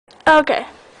Okay.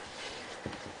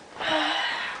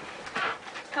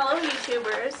 Hello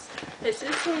YouTubers, this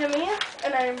is Sammy,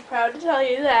 and I'm proud to tell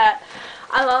you that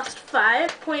I lost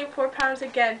 5.4 pounds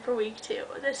again for week 2.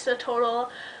 This is a total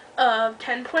of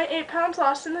 10.8 pounds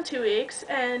lost in the 2 weeks,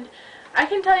 and I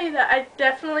can tell you that I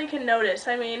definitely can notice.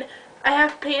 I mean, I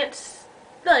have pants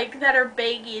that are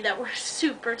baggy that were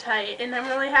super tight, and I'm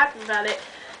really happy about it,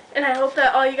 and I hope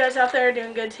that all you guys out there are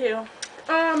doing good too.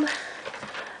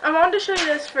 I wanted to show you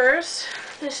this first.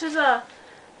 This is my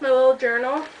little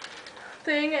journal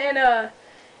thing, and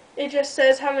it just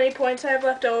says how many points I have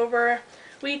left over.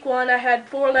 Week 1 I had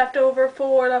 4 left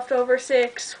over,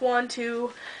 6, 1,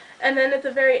 2, and then at the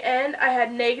very end I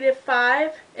had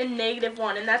 -5 and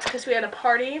 -1, and that's because we had a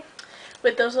party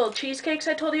with those little cheesecakes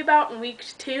I told you about in week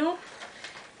 2,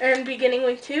 and beginning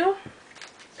week 2,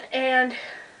 and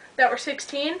that were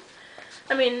 16.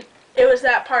 I mean, it was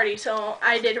that party, so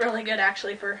I did really good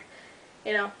actually for,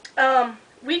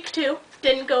 week 2,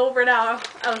 didn't go over it all.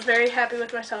 I was very happy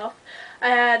with myself. I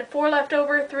had 4 left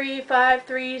over, 3, 5,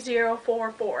 3, 0,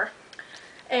 4, 4.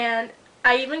 And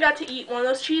I even got to eat one of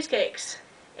those cheesecakes.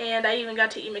 And I even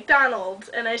got to eat McDonald's,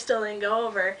 and I still didn't go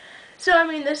over. So, I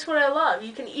mean, this is what I love.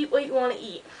 You can eat what you want to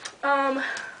eat.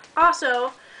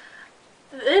 Also,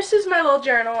 this is my little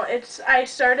journal. I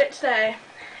started today.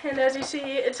 And as you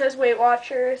see, it says Weight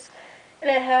Watchers.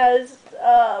 And it has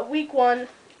week 1.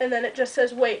 And then it just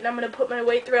says weight, and I'm going to put my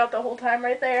weight throughout the whole time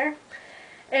right there.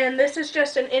 And this is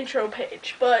just an intro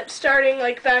page, but starting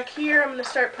back here, I'm going to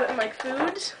start putting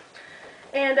foods.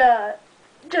 And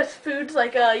just foods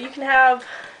you can have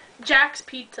Jack's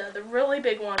Pizza, the really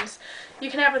big ones. You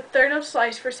can have a third of a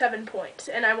slice for 7 points.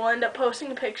 And I will end up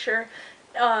posting a picture,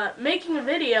 making a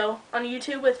video on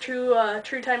YouTube with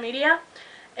True Time Media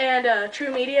and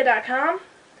truemedia.com.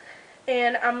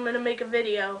 And I'm going to make a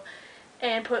video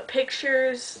and put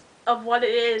pictures of what it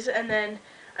is, and then,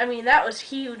 I mean, that was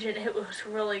huge, and it was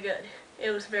really good. It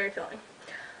was very filling.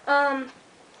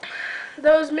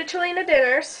 Those Michelina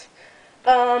dinners,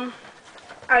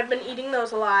 I've been eating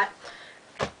those a lot,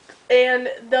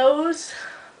 and those,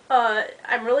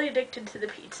 I'm really addicted to the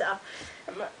pizza.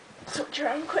 I'm going to switch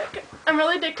around quick. I'm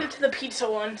really addicted to the pizza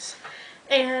ones,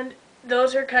 and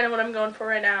those are kind of what I'm going for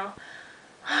right now.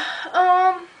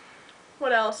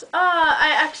 What else?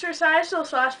 I exercised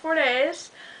those last 4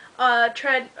 days. I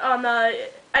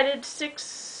did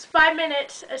 5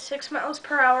 minutes at 6 miles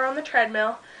per hour on the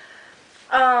treadmill.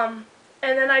 And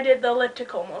then I did the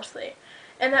elliptical mostly.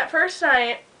 And that first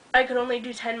night, I could only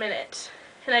do 10 minutes.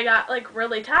 And I got,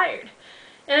 really tired.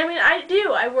 And I mean,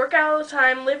 I work out all the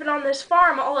time, living on this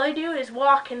farm. All I do is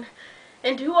walk and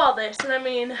do all this. And I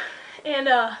mean,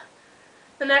 the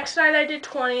next night I did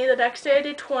 20, the next day I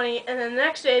did 20, and then the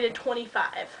next day I did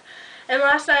 25. And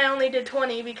last night I only did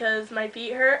 20 because my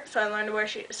feet hurt, so I learned to wear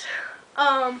shoes.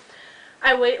 I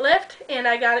weightlift, and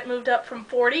I got it moved up from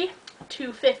 40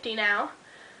 to 50 now.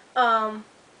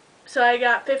 So I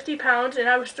got 50 pounds, and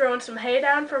I was throwing some hay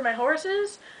down for my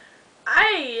horses.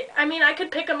 I mean, I could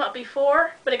pick them up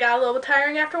before, but it got a little bit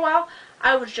tiring after a while.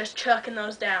 I was just chucking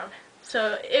those down.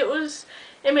 So it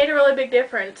made a really big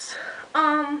difference.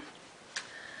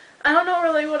 I don't know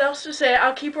really what else to say.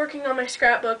 I'll keep working on my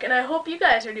scrapbook, and I hope you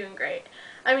guys are doing great.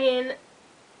 I mean,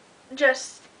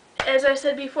 just as I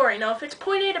said before, if it's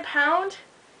 0.8 a pound,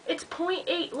 it's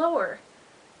 0.8 lower.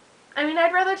 I mean,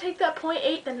 I'd rather take that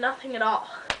 0.8 than nothing at all.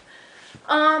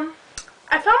 I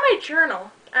found my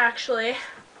journal, actually,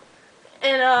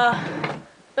 and that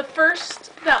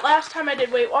last time I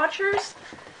did Weight Watchers,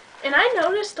 and I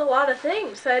noticed a lot of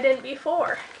things that I didn't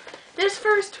before. This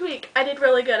first week, I did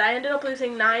really good. I ended up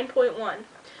losing 9.1,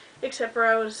 except for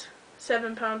I was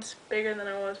 7 pounds bigger than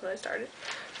I was when I started.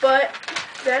 But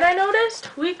then I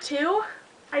noticed, week 2,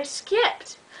 I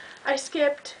skipped. I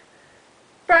skipped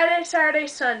Friday, Saturday,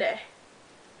 Sunday,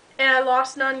 and I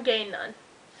lost none, gained none.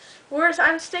 Whereas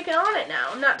I'm sticking on it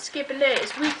now. I'm not skipping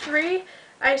days. Week 3,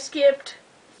 I skipped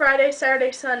Friday,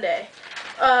 Saturday, Sunday.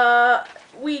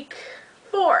 Week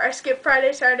 4, I skipped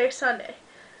Friday, Saturday, Sunday.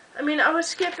 I mean, I was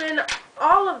skipping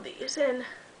all of these, and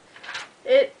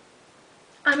I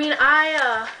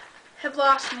have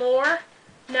lost more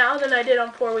now than I did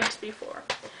on 4 weeks before.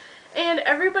 And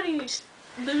everybody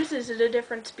loses at a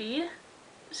different speed,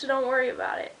 so don't worry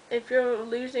about it. If you're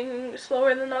losing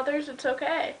slower than others, it's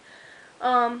okay,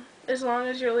 as long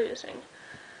as you're losing.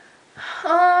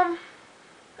 I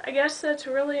guess that's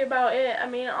really about it. I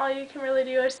mean, all you can really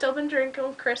do, I've still been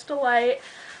drinking Crystal Light.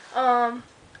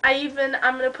 I'm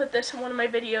going to put this in one of my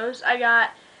videos.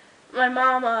 My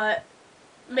mom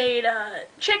made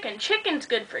chicken. Chicken's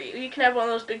good for you. You can have one of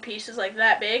those big pieces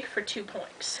that big for 2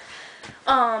 points.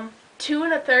 2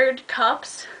 1/3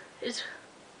 cups is,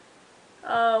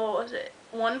 what was it,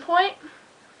 1 point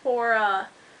for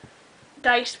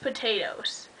diced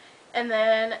potatoes. And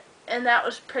that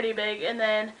was pretty big. And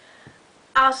then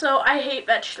also, I hate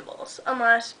vegetables,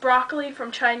 unless broccoli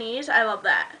from Chinese, I love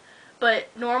that. But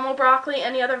normal broccoli,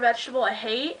 any other vegetable, I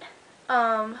hate.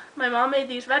 My mom made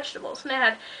these vegetables, and it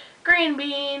had green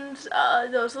beans,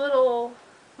 those little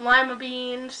lima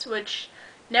beans, which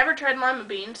never tried lima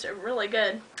beans, they're really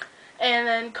good, and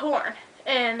then corn.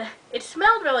 And it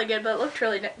smelled really good, but it looked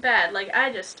really bad.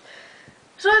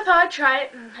 So I thought I'd try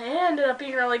it, and it ended up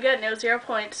being really good, and it was 0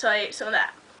 points, so I ate some of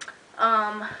that.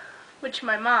 Which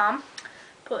my mom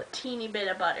put a teeny bit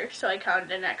of butter, so I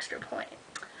counted an extra point.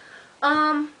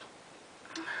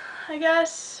 I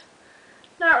guess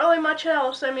not really much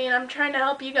else. I mean, I'm trying to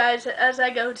help you guys as I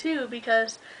go too,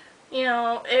 because, you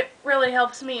know, it really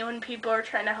helps me when people are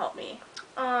trying to help me.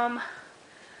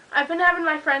 I've been having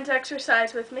my friends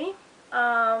exercise with me.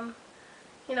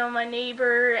 You know, my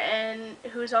neighbor, and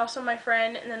who's also my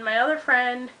friend, and then my other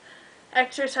friend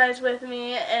exercise with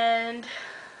me, and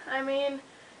I mean,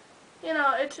 you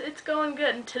know, it's going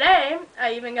good. And today,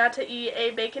 I even got to eat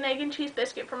a bacon, egg, and cheese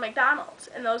biscuit from McDonald's,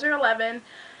 and those are 11.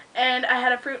 And I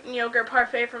had a fruit and yogurt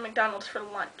parfait from McDonald's for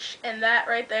lunch, and that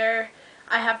right there,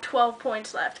 I have 12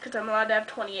 points left because I'm allowed to have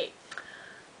 28.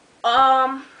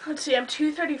 Let's see, I'm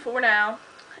 234 now,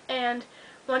 and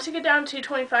once I get down to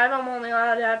 225, I'm only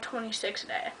allowed to have 26 a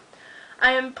day.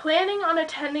 I am planning on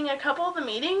attending a couple of the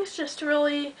meetings just to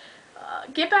really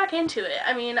get back into it.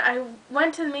 I mean, I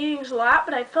went to the meetings a lot,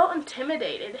 but I felt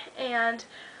intimidated, and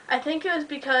I think it was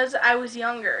because I was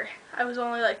younger. I was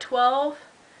only like 12,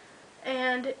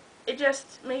 and it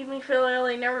just made me feel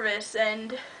really nervous,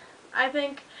 and I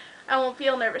think I won't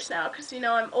feel nervous now because, you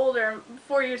know, I'm older. I'm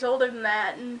 4 years older than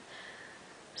that, and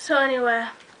so anyway.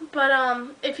 But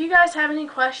if you guys have any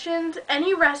questions,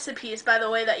 any recipes, by the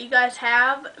way, that you guys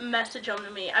have, message them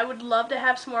to me. I would love to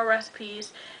have some more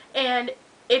recipes. And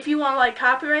if you want to, like,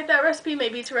 copyright that recipe,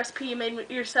 maybe it's a recipe you made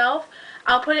yourself,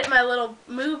 I'll put it in my little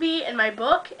movie in my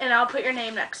book, and I'll put your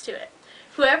name next to it.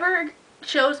 Whoever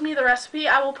shows me the recipe,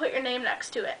 I will put your name next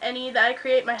to it. Any that I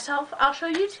create myself, I'll show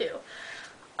you too.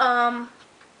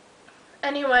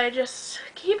 Anyway, just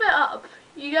keep it up.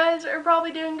 You guys are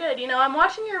probably doing good. You know, I'm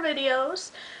watching your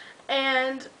videos,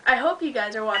 and I hope you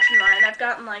guys are watching mine. I've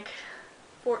gotten like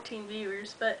 14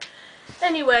 viewers, but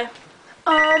anyway,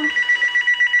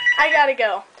 I gotta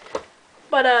go.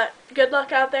 But good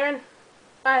luck out there, and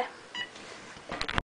bye.